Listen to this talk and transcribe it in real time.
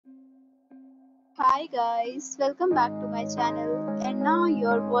Hi guys, welcome back to my channel and now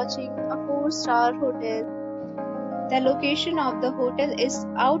you're watching a 4-star hotel. The location of the hotel is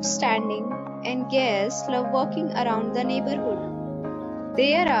outstanding and guests love walking around the neighborhood.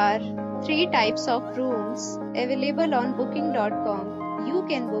 There are 3 types of rooms available on booking.com. You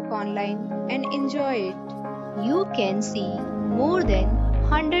can book online and enjoy it. You can see more than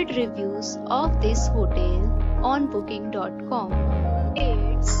 100 reviews of this hotel on booking.com.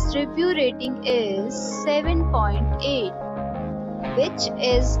 Its review rating is 7.8, which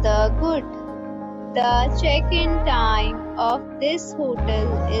is the good. The check-in time of this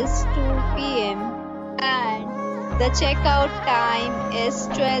hotel is 2 p.m. and the checkout time is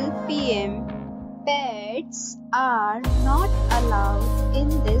 12 p.m. Pets are not allowed in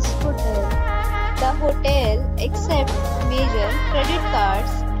this hotel. The hotel accepts major credit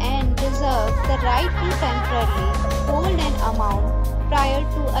cards and reserves the right to temporarily hold an amount prior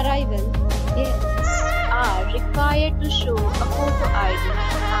to arrival. Guests are required to show a photo ID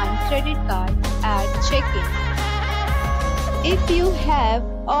and credit card at check-in. If you have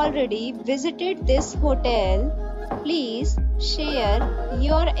already visited this hotel, please share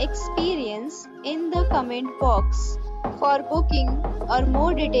your experience in the comment box. For booking or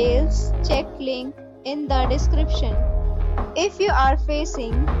more details, check link in the description. If you are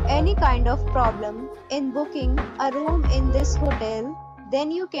facing any kind of problem in booking a room in this hotel,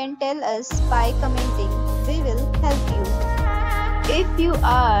 then you can tell us by commenting. We will help you. If you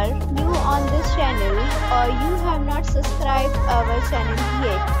are new on this channel or you have not subscribed our channel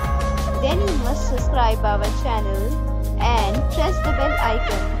yet, then you must subscribe our channel and press the bell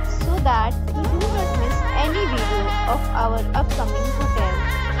icon so that you do not miss any video of our upcoming hotel.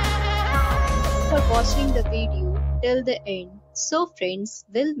 Thanks for watching the video till the end. So friends,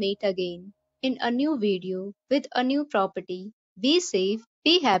 we'll meet again in a new video with a new property. Be safe,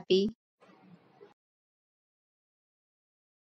 be happy.